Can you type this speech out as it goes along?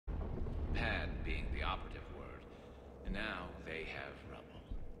And now they have rubble.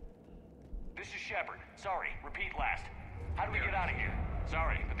 This is Shepard. Sorry, repeat last. How do we get out of here?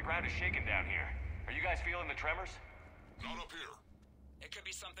 Sorry, but the ground is shaking down here. Are you guys feeling the tremors? Not up here. It could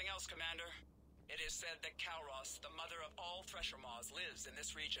be something else, Commander. It is said that Kalros, the mother of all thresher maws, lives in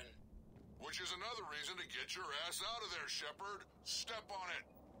this region. Which is another reason to get your ass out of there, Shepard. Step on it.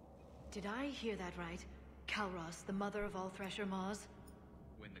 Did I hear that right? Kalros, the mother of all thresher maws?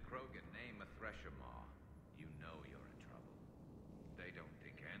 When the Krogan name a thresher maw, you know you're in trouble. They don't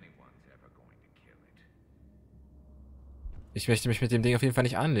think anyone's ever going to kill it. Ich möchte mich mit dem Ding auf jeden Fall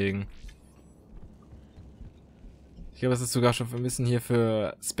nicht anlegen. Ich glaube, es ist sogar schon ein bisschen hier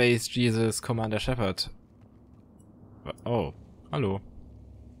für Space Jesus Commander Shepard. Oh, hallo.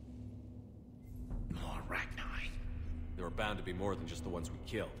 More Rachni. There are bound to be more than just the ones we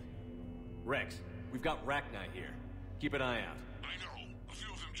killed. Rex, we've got Rachni here. Keep an eye out. I know. A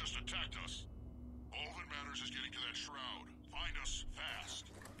few of them just attacked us. All that matters is getting to that shroud. Find us fast.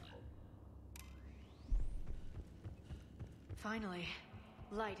 Finally,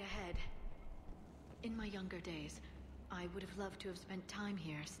 light ahead. In my younger days, I would have loved to have spent time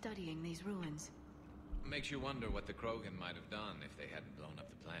here studying these ruins. Makes you wonder what the Krogan might have done if they hadn't blown up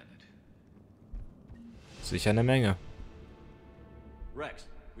the planet. Sicher eine Menge. Rex,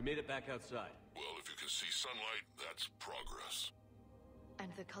 we made it back outside. Well, if you can see sunlight, that's progress.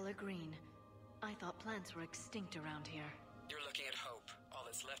 And the color green. I thought plants were extinct around here. You're looking at hope, all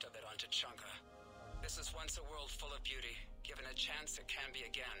that's left of it on Tachanka. This is once a world full of beauty. Given a chance, it can be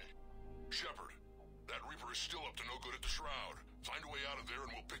again. Shepard, that Reaper is still up to no good at the shroud. Find a way out of there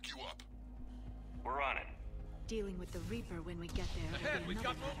and we'll pick you up. We're on it. Dealing with the Reaper when we get there. Ahead, we've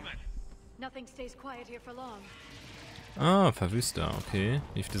got movement. Nothing stays quiet here for long. Ah, Verwüster, okay.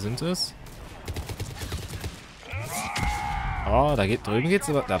 Wie viele sind es? Oh, drüben geht's,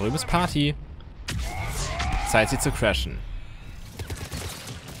 aber da drüben ist Party. Zeit, sie zu crashen.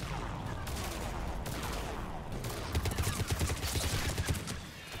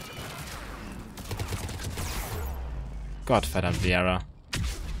 Gottverdammt, Vera.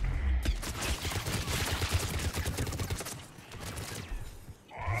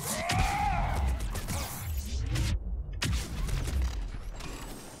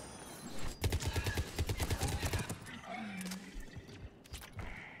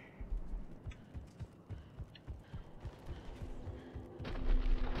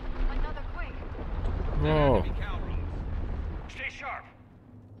 Wow. Stay sharp.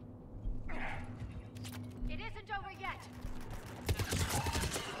 It isn't over yet.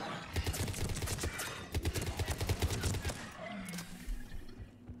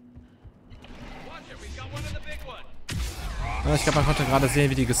 Watch it, we've got one of the big ones. Ja, ich glaube, man konnte gerade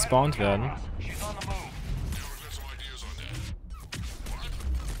sehen, wie die gespawnt werden. She's on the move. We've got some ideas on that.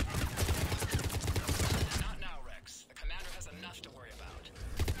 Not now, Rex. The commander has enough to worry about.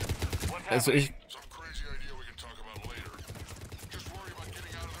 What's Also happening? Some crazy idea we can talk about later. Just worry about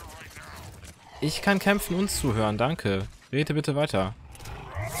getting out of there right now. Ich kann kämpfen und zuhören, danke. Rede bitte weiter.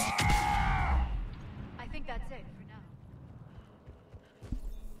 I think that's it for now.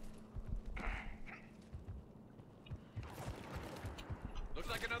 Looks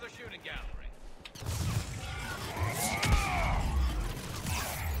like another shooting gallery.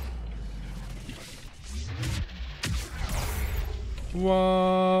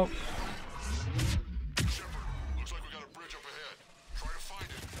 Wow. Shepard, looks like we got a bridge up ahead. Try to find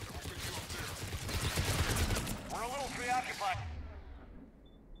it, and we'll pick you up there. We're a little preoccupied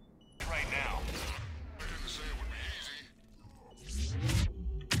right now. I didn't say it would be easy.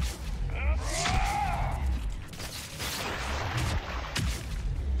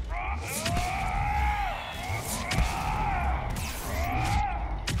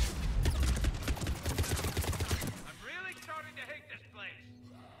 I'm really starting to hate this place.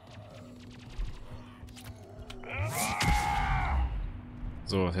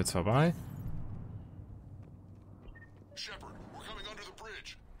 So, ist jetzt vorbei. Shepard, we're coming under the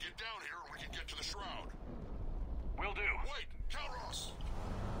bridge. Get down here and we can get to the shroud. Will do. Wait, Kalros!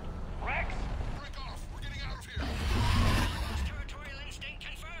 Rex! Break off! We're getting out of here! Territorial instinct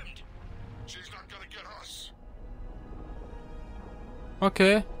confirmed. She's not gonna get us.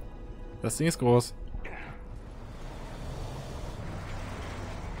 Okay. Das Ding ist groß.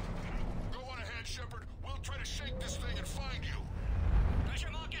 Go on ahead, Shepard. We'll try to shake this thing and find you.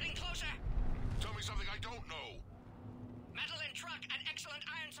 Pressure maw getting closer. Tell me something I don't know. Metal in truck and excellent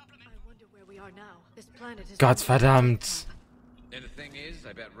iron supplement. I wonder where we are now. This planet is Gottverdammt. And the thing is,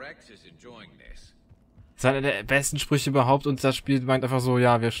 I bet Rex is enjoying this. Das ist einer der besten Sprüche überhaupt und das Spiel meint einfach so,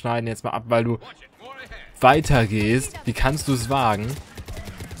 ja, wir schneiden jetzt mal ab, weil du Watch it, more ahead. weitergehst. Wie kannst du es wagen?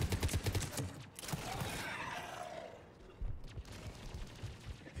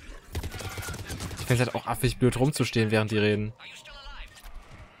 finde es halt auch affig blöd rumzustehen, während die reden. Are you still alive?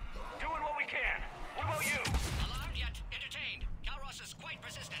 Doing what we can. What about you? Alarmed yet entertained. Calros is quite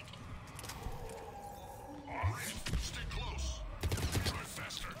persistent. Stay close. Try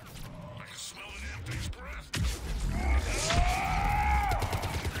faster. I can smell an empty's breath.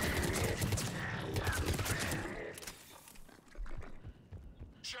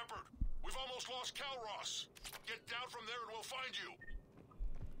 Shepard, we've almost lost Calros. Get down from there and we'll find you.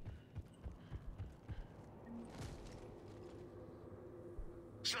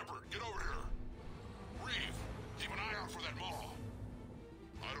 Shepard, get over here. Reeve, keep an eye out for that maw.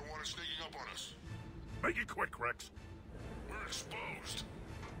 I don't want it sneaking up on us. Make it quick, Rex. We're exposed.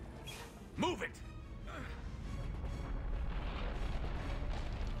 Move it!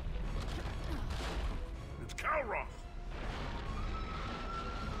 It's Calros.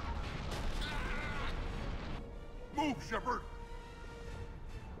 Move, Shepard.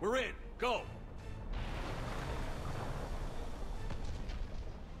 We're in. Go.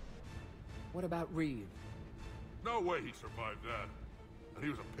 What about Reeve? No way he survived that. And he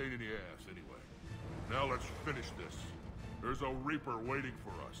was a pain in the ass anyway. Now let's finish this. There's a Reaper waiting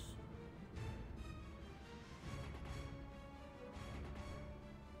for us.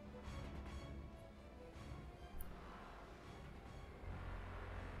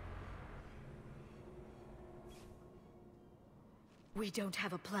 We don't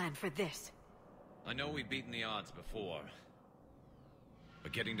have a plan for this. I know we've beaten the odds before.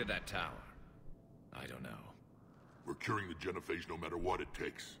 But getting to that tower, I don't know. We're curing the genophage no matter what it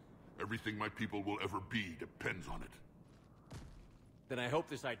takes. Everything my people will ever be depends on it. Then I hope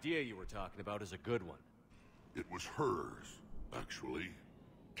this idea you were talking about is a good one. It was hers, actually.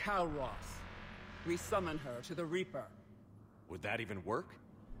 Calros. We summon her to the Reaper. Would that even work?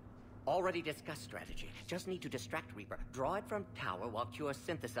 Already discussed strategy. Just need to distract Reaper. Draw it from tower while cure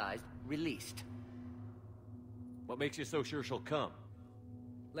synthesized, released. What makes you so sure she'll come?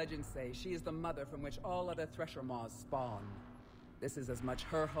 Legends say she is the mother from which all other Thresher Maws spawn. This is as much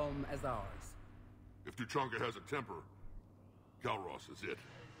her home as ours. If Tuchanka has a temper, Calros is it.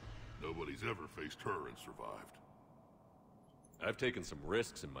 Nobody's ever faced her and survived. I've taken some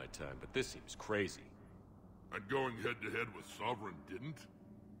risks in my time, but this seems crazy. And going head-to-head with Sovereign didn't?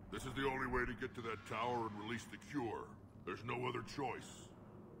 This is the only way to get to that tower and release the cure. There's no other choice.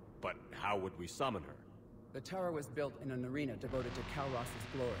 But how would we summon her? The tower was built in an arena devoted to Calros'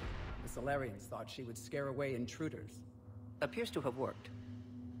 glory. The Solarians thought she would scare away intruders. Appears to have worked.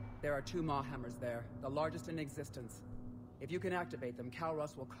 There are 2 Maw hammers there, the largest in existence. If you can activate them,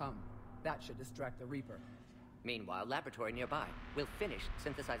 Calros will come. That should distract the Reaper. Meanwhile, laboratory nearby. We'll finish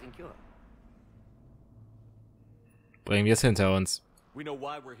synthesizing cure. Bringen wir es hinter uns. We know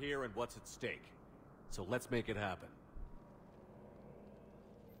why we're here and what's at stake. So let's make it happen.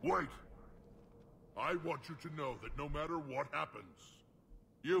 Wait! I want you to know that no matter what happens,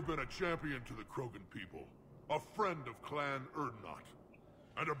 you've been a champion to the Krogan people, a friend of Clan Erdnot,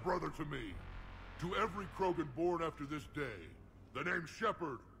 and a brother to me. To every Krogan born after this day, the name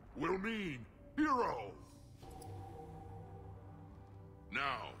Shepard will mean hero!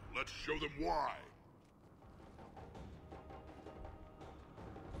 Now, let's show them why.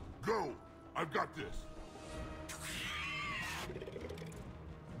 Go! I've got this!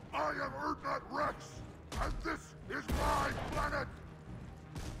 I am Erdnot Rex, and this is my planet!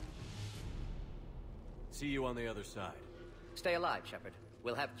 See you on the other side. Stay alive, Shepard.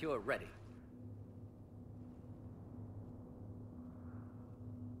 We'll have cure ready.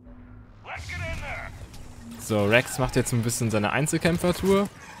 Let's get in there! So, Rex macht jetzt ein bisschen seine Einzelkämpfer-Tour.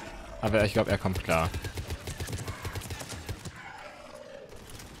 Aber ich glaube, er kommt klar.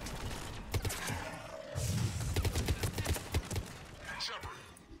 Shepard,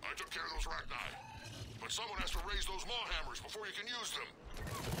 I took care of those Rachni. But someone has to raise those maw hammers before you can use them.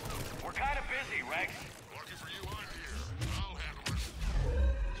 We're kind of busy, Rex. Lucky for you, I'm here. I'll handle it.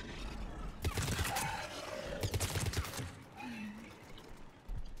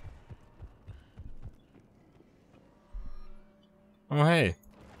 Oh, hey.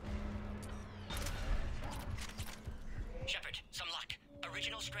 Shepard, some luck.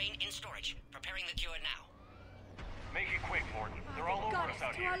 Original strain in storage. Preparing the cure now. Make it quick, Morton. They're all over us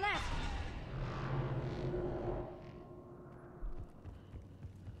out to here. our left.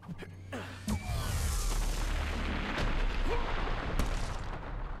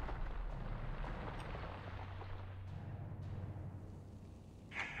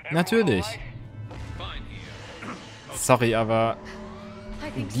 Natürlich. Fine here. Sorry, aber I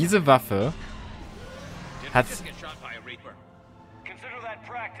think so. diese Waffe Did hat... we just get shot by a Reaper? Consider that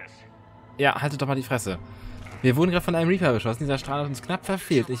practice. Ja, haltet doch mal die Fresse. Wir wurden gerade von einem Reaper beschossen. Dieser Strahl hat uns knapp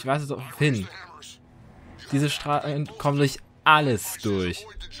verfehlt. Ich weiß es auf hin. The hammers. Diese Strahlen kommen durch alles durch.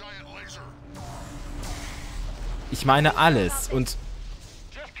 Ich meine alles. Und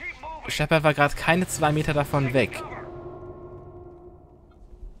Shepard war gerade keine 2 Meter davon weg.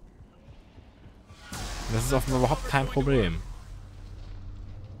 Das ist offenbar überhaupt kein Problem.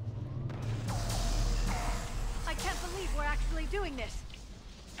 I can't believe we're actually doing this.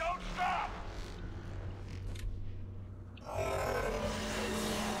 Don't stop!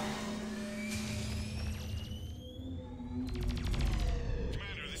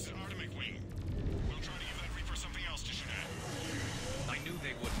 Commander, this is Artemis Wing. We'll try to give that Reaper something else to shoot at. I knew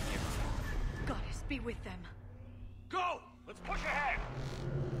they wouldn't give us. Goddess, be with them. Go! Let's push ahead!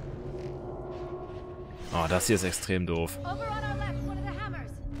 Oh, das hier ist extrem doof. Over on our left, one of the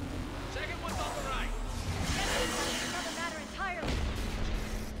hammers. Second one's on the right. Another matter entirely.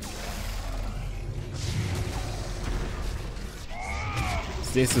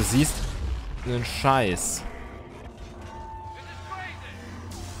 Du siehst einen Scheiß. This is crazy!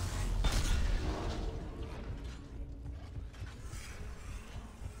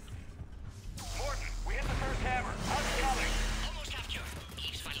 Morton, we hit the first hammer. How's it coming? Almost captured.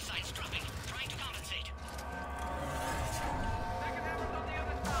 Eve's vital signs dropping. Trying to compensate. Second hammer's on the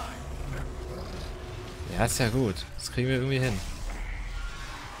other side. Ja, ist ja gut. Das kriegen wir irgendwie hin.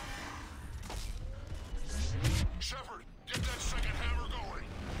 Shepard, get that second hammer going.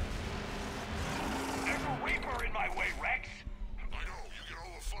 There's a Reaper in my way, Rex. I know, you get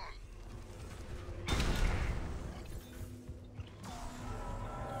all the fun.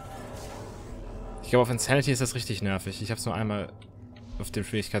 Ich glaube, auf Insanity ist das richtig nervig. Ich habe es nur einmal auf dem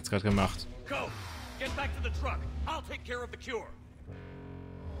Schwierigkeitsgrad gemacht. Go! Get back to the truck. I'll take care of the cure.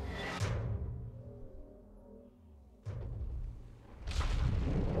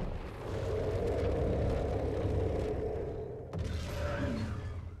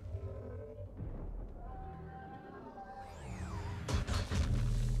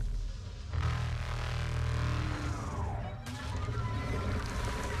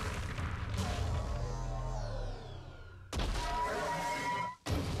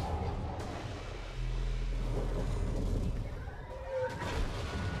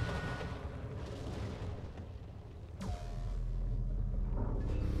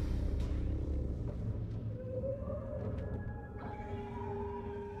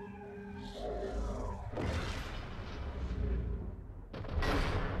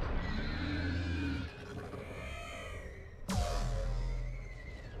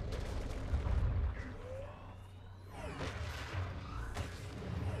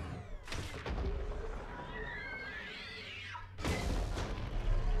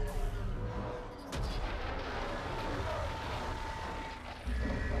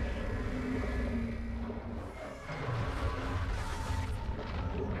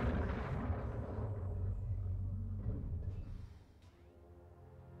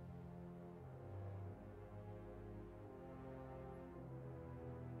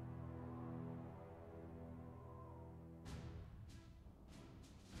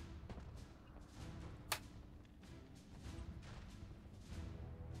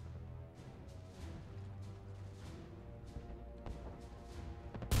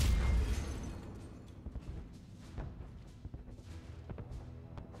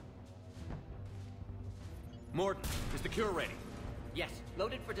 Morton, is the cure ready? Yes,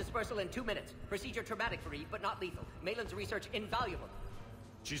 loaded for dispersal in 2 minutes. Procedure traumatic for Eve, but not lethal. Malin's research invaluable.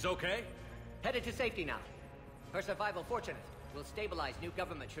 She's okay? Headed to safety now. Her survival fortunate. Will stabilize new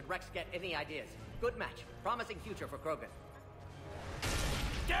government should Rex get any ideas. Good match. Promising future for Krogan.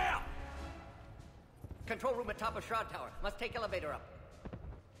 Down! Control room at top of Shroud Tower. Must take elevator up.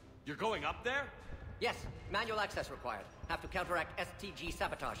 You're going up there? Yes, manual access required. Have to counteract STG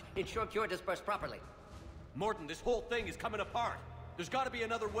sabotage. Ensure cure dispersed properly. Morton, this whole thing is coming apart. There's got to be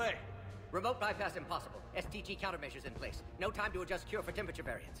another way. Remote bypass impossible. STG countermeasures in place. No time to adjust cure for temperature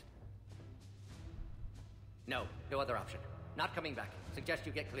variance. No other option. Not coming back. Suggest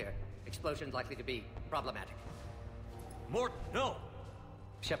you get clear. Explosion's likely to be problematic. Morton, no!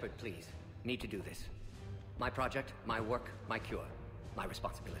 Shepard, please. Need to do this. My project, my work, my cure. My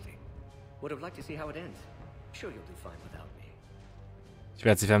responsibility. Would have liked to see how it ends. Sure you'll do fine without me. Ich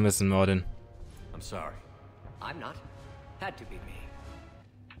werde sie vermissen, Mordin. I'm sorry. I'm not. Had to be me.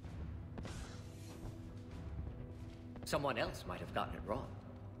 Someone else might have gotten it wrong.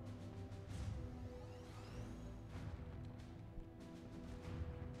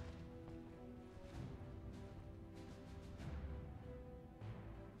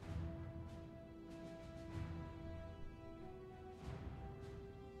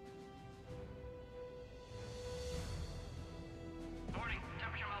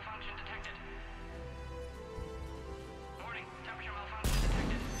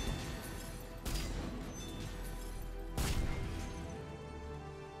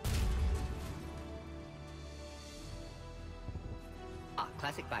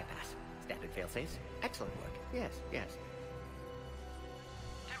 Classic bypass. Standard failsafes. Excellent work. Yes, yes.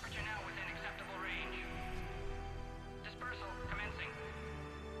 Temperature now within acceptable range. Dispersal commencing.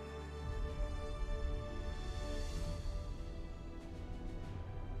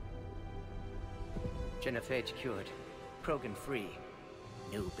 Genophage cured. Krogan free.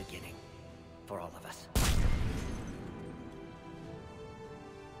 New beginning. For all of us.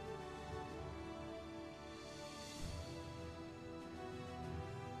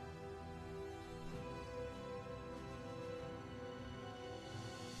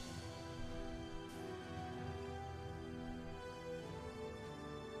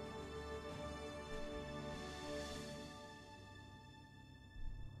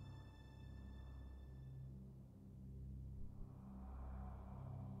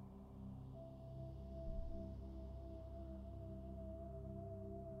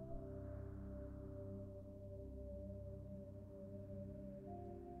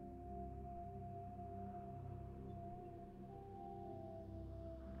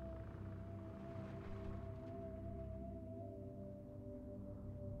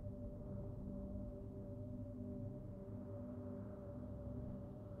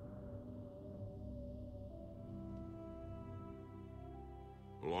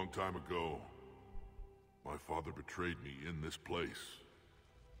 A long time ago, my father betrayed me in this place.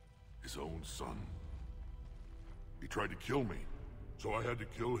 His own son. He tried to kill me, so I had to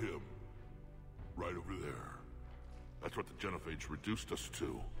kill him. Right over there. That's what the Genophage reduced us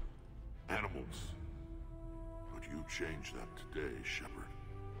to. Animals. But you changed that today, Shepard.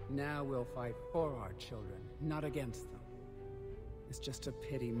 Now we'll fight for our children, not against them. It's just a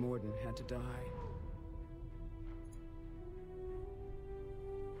pity Morden had to die.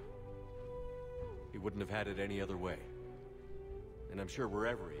 He wouldn't have had it any other way. And I'm sure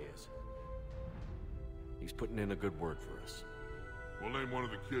wherever he is, he's putting in a good word for us. We'll name one of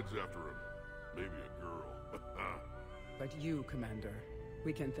the kids after him. Maybe a girl. But you, Commander,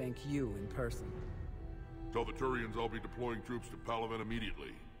 we can thank you in person. Tell the Turians I'll be deploying troops to Palaven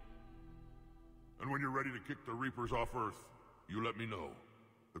immediately. And when you're ready to kick the Reapers off Earth, you let me know.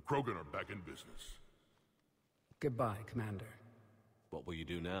 The Krogan are back in business. Goodbye, Commander. What will you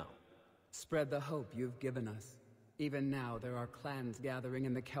do now? Spread the hope you've given us. Even now, there are clans gathering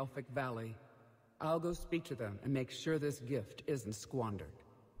in the Kelphic Valley. I'll go speak to them and make sure this gift isn't squandered.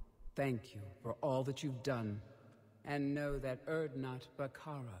 Thank you for all that you've done. And know that Erdnot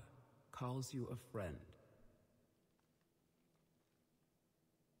Bakara calls you a friend.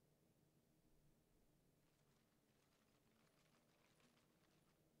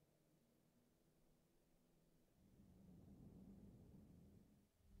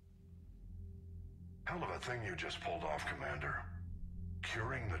 Hell of a thing you just pulled off, Commander.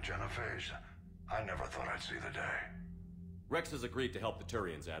 Curing the Genophage? I never thought I'd see the day. Rex has agreed to help the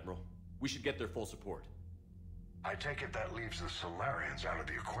Turians, Admiral. We should get their full support. I take it that leaves the Solarians out of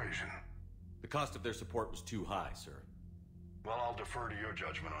the equation. The cost of their support was too high, sir. Well, I'll defer to your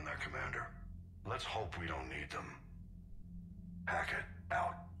judgment on that, Commander. Let's hope we don't need them. Hackett,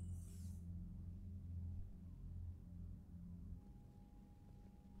 out.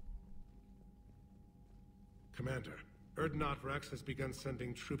 Commander, Erdnot Rex has begun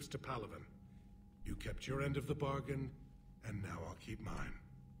sending troops to Palaven. You kept your end of the bargain, and now I'll keep mine.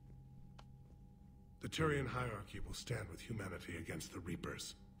 The Turian hierarchy will stand with humanity against the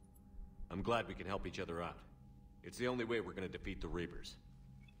Reapers. I'm glad we can help each other out. It's the only way we're going to defeat the Reapers.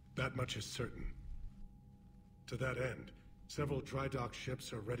 That much is certain. To that end, several dry dock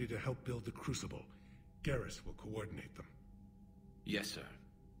ships are ready to help build the Crucible. Garrus will coordinate them. Yes, sir.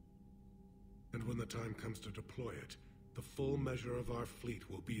 And when the time comes to deploy it, the full measure of our fleet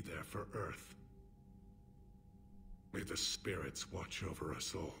will be there for Earth. May the spirits watch over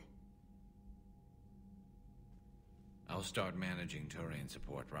us all. I'll start managing Turian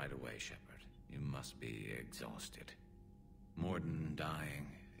support right away, Shepard. You must be exhausted. Morden dying,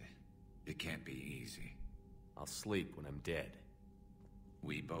 it can't be easy. I'll sleep when I'm dead.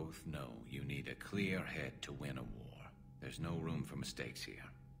 We both know you need a clear head to win a war. There's no room for mistakes here.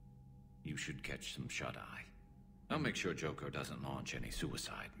 You should catch some shut-eye. I'll make sure Joker doesn't launch any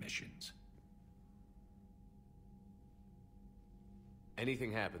suicide missions.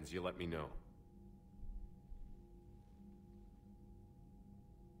 Anything happens, you let me know.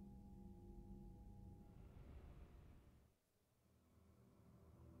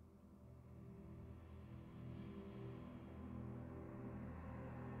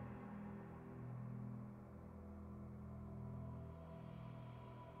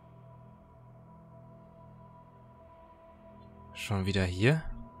 Schon wieder hier?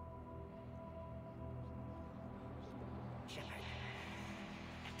 Shepard,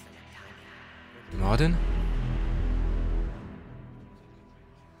 Warden?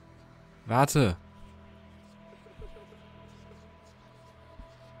 Warte.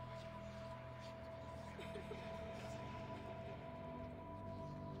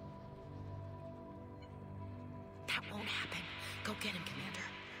 That won't happen. Go get him, Commander.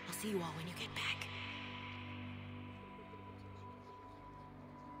 I'll see you all when you get back.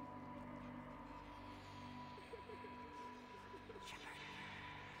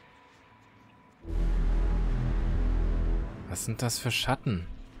 Was sind das für Schatten?